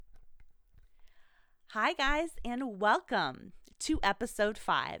Hi, guys, and welcome to episode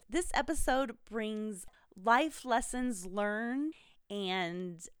 5. This episode brings life lessons learned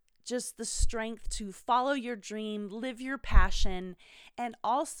and just the strength to follow your dream, live your passion, and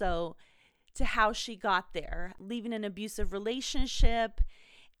also to how she got there, leaving an abusive relationship.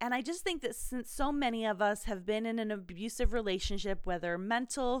 And I just think that since so many of us have been in an abusive relationship, whether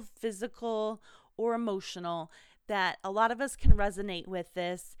mental, physical, or emotional, that a lot of us can resonate with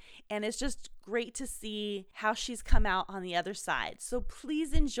this, and it's just great to see how she's come out on the other side. So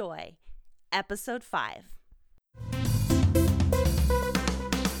please enjoy episode 5.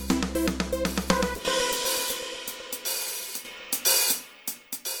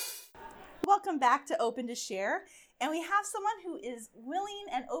 Welcome back to Open to Share, and we have someone who is willing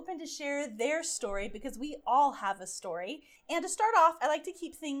and open to share their story because we all have a story. And to start off, I like to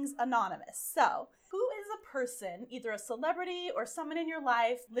keep things anonymous. So, who is a person, either a celebrity or someone in your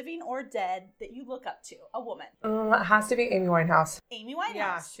life, living or dead, that you look up to? A woman. It has to be Amy Winehouse. Amy Winehouse.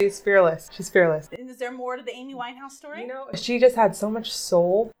 Yeah, she's fearless. She's fearless. And is there more to the Amy Winehouse story? You know, she just had so much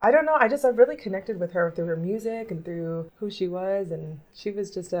soul. I don't know. I really connected with her through her music and through who she was. And she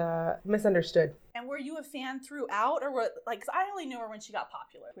was just misunderstood. And were you a fan throughout, or cause I only knew her when she got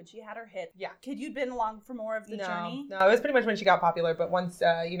popular, when she had her hit? Yeah. Could you been along for more of the journey? No, it was pretty much when she got popular. But once,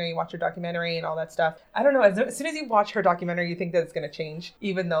 you watch her documentary and all that stuff, I don't know. As soon as you watch her documentary, you think that it's going to change,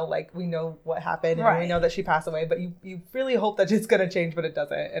 even though we know what happened and we know that she passed away. But you really hope that it's going to change, but it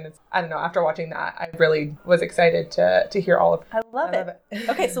doesn't. And I don't know. After watching that, I really was excited to hear all of it. I love it.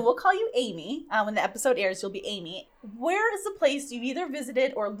 Okay, so we'll call you Amy. When the episode airs, you'll be Amy. Where is the place you've either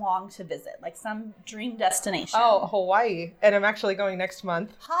visited or long to visit? Like some dream destination? Oh, Hawaii. And I'm actually going next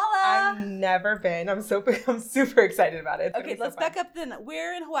month. Holla! I've never been. I'm super excited about it. Okay, let's back up then.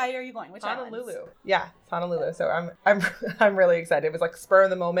 Where in Hawaii are you going? Which Honolulu. islands? Yeah, it's Honolulu. So I'm really excited. It was like spur of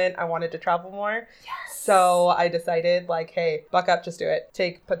the moment. I wanted to travel more. Yes. So I decided hey, buck up, just do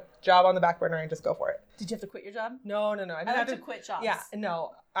it. Put job on the back burner and just go for it. Did you have to quit your job? No. I like to quit jobs. Yeah,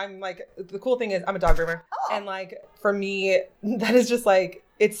 no. I'm the cool thing is I'm a dog groomer. Oh. And for me, that is just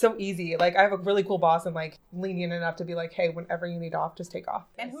it's so easy. I have a really cool boss and lenient enough to be hey, whenever you need off, just take off.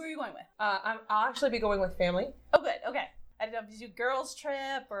 And who are you going with? I'll actually be going with family. Oh, good. Okay. I don't know if you do girls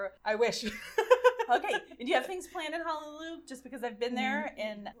trip or... I wish. Okay. And do you have things planned in Honolulu? Just because I've been there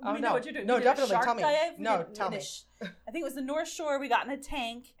and no. know what you're doing. No, definitely. Tell me. Tell me. I think it was the North Shore. We got in a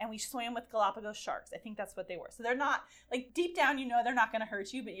tank and we swam with Galapagos sharks. I think that's what they were. So they're not, deep down, they're not going to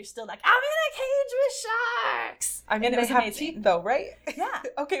hurt you, but you're still I'm in a cage with sharks. I mean, they have amazing. Teeth though, right? Yeah.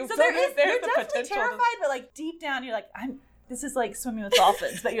 Okay. So there's you're the definitely terrified, but deep down, you're this is like swimming with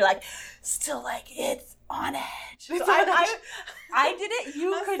dolphins, but you're still it's on edge. So I did it.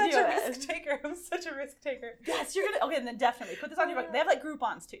 You could do it. I'm such a risk taker. Yes, you're gonna. Okay, and then definitely put this on your bucket. They have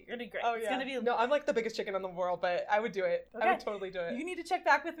Groupons too. You're gonna be great. Oh yeah. It's gonna be. No, I'm the biggest chicken in the world, but I would do it. Okay. I would totally do it. You need to check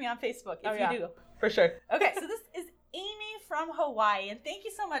back with me on Facebook if you do. For sure. Okay, so this is Amy from Hawaii, and thank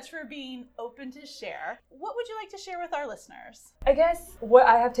you so much for being open to share. What would you like to share with our listeners? I guess what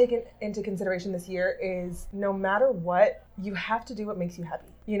I have taken into consideration this year is no matter what, you have to do what makes you happy.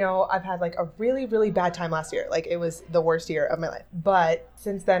 I've had a really, really bad time last year. It was the worst year of my life. But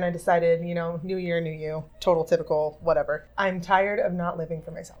since then I decided, new year, new you, total typical, whatever. I'm tired of not living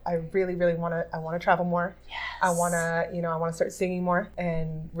for myself. I really, really want to travel more. Yes. I want to start singing more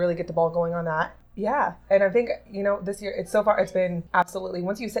and really get the ball going on that. Yeah. And I think, this year, it's been absolutely,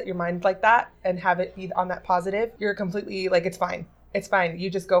 once you set your mind like that and have it be on that positive, you're completely it's fine. It's fine. You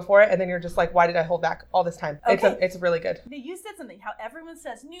just go for it. And then you're just why did I hold back all this time? Okay. It's really good. Now, you said something, how everyone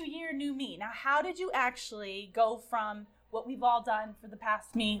says, new year, new me. Now, how did you actually go from what we've all done for the past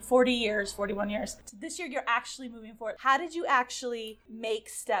 40 years, 41 years, to this year you're actually moving forward? How did you actually make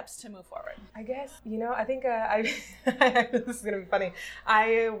steps to move forward? I guess, I think this is going to be funny.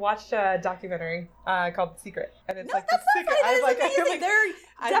 I watched a documentary called Secret. And it's The Secret. Amazing. There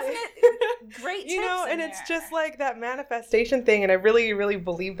are definite great tips and it's just that manifestation thing. And I really, really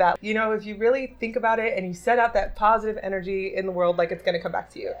believe that, if you really think about it and you set out that positive energy in the world, it's going to come back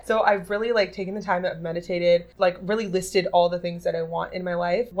to you. So I've really taken the time, I've meditated, really listed all the things that I want in my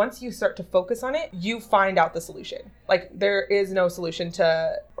life. Once you start to focus on it, you find out the solution. There is no solution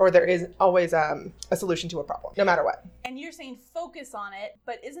there is always a solution to a problem, no matter what. And you're saying focus on it,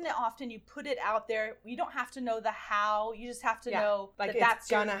 but isn't it often you put it out there? You don't have to know the how. You just have to know that's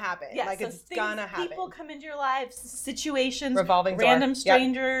gonna happen. Yeah, it's gonna happen. People come into your lives, situations, revolving random door.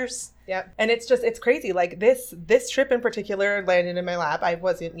 strangers. Yep. And it's crazy. This trip in particular landed in my lap. I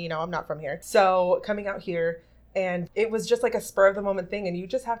wasn't, I'm not from here. So coming out here, And it was just like a spur of the moment thing. And you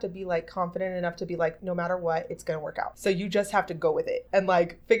just have to be like confident enough to be like, no matter what, it's going to work out. So you just have to go with it and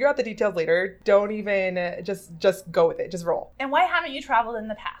like figure out the details later. Don't even just go with it. Just roll. And why haven't you traveled in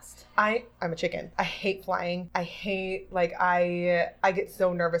the past? I'm a chicken. I hate flying. I hate, like, I get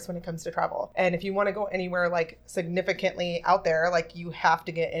so nervous when it comes to travel. And if you want to go anywhere like significantly out there, like you have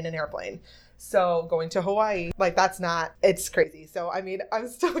to get in an airplane. So going to Hawaii, like it's crazy. So, I mean, I'm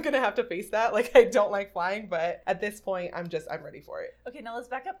still going to have to face that. Like, I don't like flying, but at this point, I'm ready for it. Okay, now let's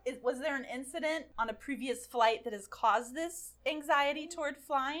back up. Was there an incident on a previous flight that has caused this anxiety toward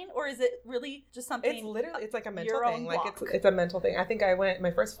flying? Or is it really just something? It's like a mental thing. Like it's a mental thing. I think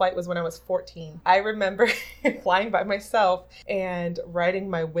my first flight was when I was 14. I remember flying by myself and writing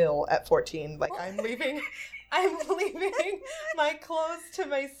my will at 14. Like I'm leaving my clothes to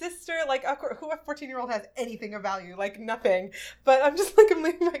my sister. Like, who a 14-year-old has anything of value? Like, nothing. But I'm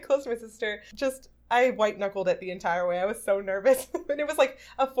leaving my clothes to my sister. I white-knuckled it the entire way. I was so nervous. And it was like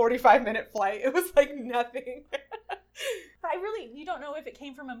a 45-minute flight. It was like nothing. You don't know if it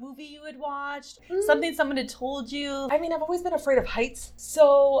came from a movie you had watched, something someone had told you. I mean, I've always been afraid of heights.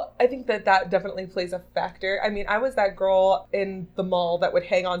 So I think that definitely plays a factor. I mean, I was that girl in the mall that would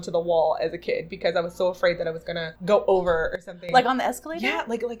hang onto the wall as a kid because I was so afraid that I was going to go over or something. Like on the escalator? Yeah,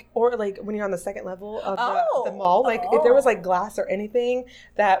 or when you're on the second level of the mall. Like if there was like glass or anything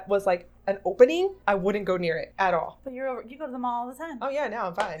that was like an opening, I wouldn't go near it at all. But you go to the mall all the time. Oh yeah, now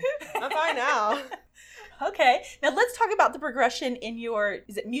I'm fine. I'm fine now. Okay. Now let's talk about the progression in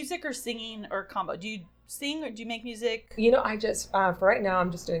is it music or singing or combo? Do you sing or do you make music? You know, I just, for right now,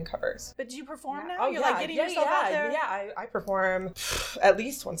 I'm just doing covers. But do you perform now? Oh, You're like getting yourself out there? Yeah, I perform at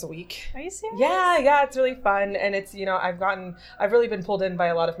least once a week. Are you serious? Yeah, it's really fun. And it's, I've really been pulled in by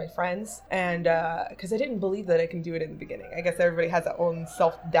a lot of my friends. And, because I didn't believe that I can do it in the beginning. I guess everybody has their own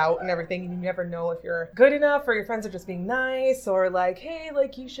self-doubt and everything. And you never know if you're good enough or your friends are just being nice or like, hey,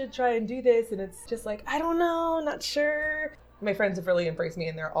 like you should try and do this. And it's just like, I don't know, not sure. My friends have really embraced me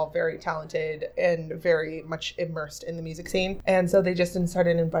and they're all very talented and very much immersed in the music scene. And so they just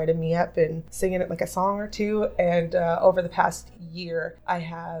started inviting me up and singing it like a song or two. And over the past year, I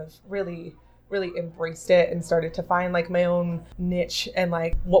have really embraced it and started to find like my own niche and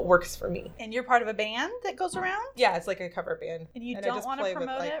like what works for me. And you're part of a band that goes around? Yeah, it's like a cover band. And you don't want to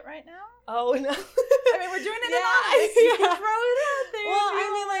promote it right now? Oh no. I mean, we're doing it anonymous. You can throw it out there. Well, I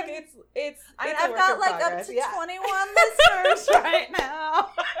mean, like it's. I've got like up to 21 listeners right now.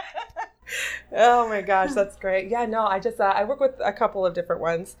 Oh my gosh, that's great. Yeah, no, I just I work with a couple of different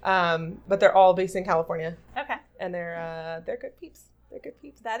ones, but they're all based in California. Okay. And they're good peeps. They're good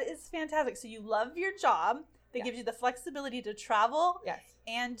peeps. That is fantastic. So you love your job. That gives you the flexibility to travel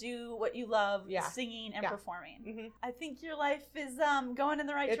and do what you love, singing and performing. Mm-hmm. I think your life is going in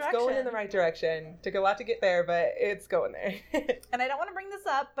the right direction. It's going in the right direction. Took a lot to get there, but it's going there. And I don't want to bring this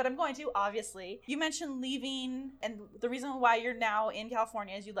up, but I'm going to, obviously. You mentioned leaving, and the reason why you're now in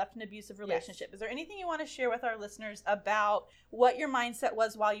California is you left an abusive relationship. Yes. Is there anything you want to share with our listeners about what your mindset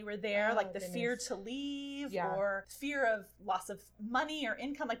was while you were there? Like the fear to leave or fear of loss of money or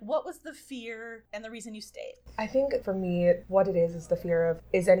income? Like what was the fear and the reason you stayed? I think for me, what it is the fear of,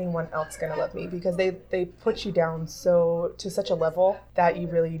 is anyone else going to love me? Because they put you down to such a level that you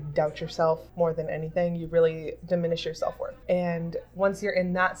really doubt yourself more than anything. You really diminish your self-worth. And once you're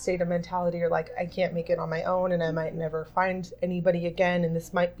in that state of mentality, you're like, I can't make it on my own and I might never find anybody again. And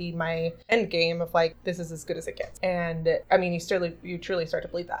this might be my end game of like, this is as good as it gets. And I mean, you truly start to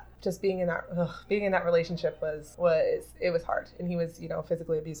believe that. Just being in that relationship was hard. And he was,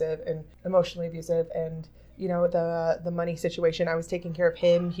 physically abusive and emotionally abusive. And the money situation, I was taking care of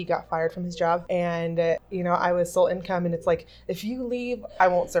him. He got fired from his job and, I was sole income, and it's like, if you leave, I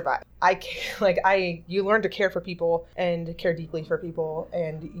won't survive. You learn to care for people and care deeply for people,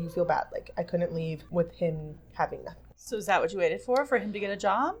 and you feel bad. Like I couldn't leave with him having nothing. So is that what you waited for him to get a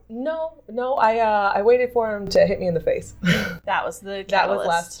job? No, I waited for him to hit me in the face. That was the catalyst. That was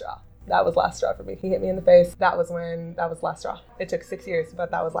last straw. That was last straw for me. He hit me in the face. That was last straw. It took 6 years,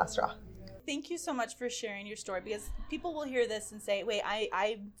 but that was last straw. Thank you so much for sharing your story, because people will hear this and say, wait,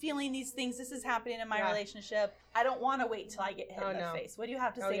 I'm feeling these things. This is happening in my relationship. I don't want to wait till I get hit in the face. What do you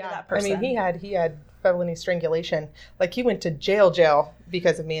have to say to that person? I mean, he had felony strangulation. Like he went to jail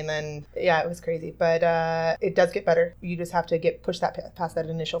because of me. And then, it was crazy. But it does get better. You just have to push past that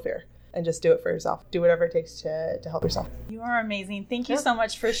initial fear. And just do it for yourself. Do whatever it takes to help yourself. You are amazing. Thank you so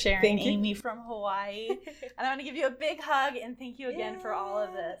much for sharing, Amy from Hawaii. And I want to give you a big hug and thank you again for all of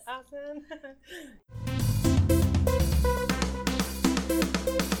this. Awesome.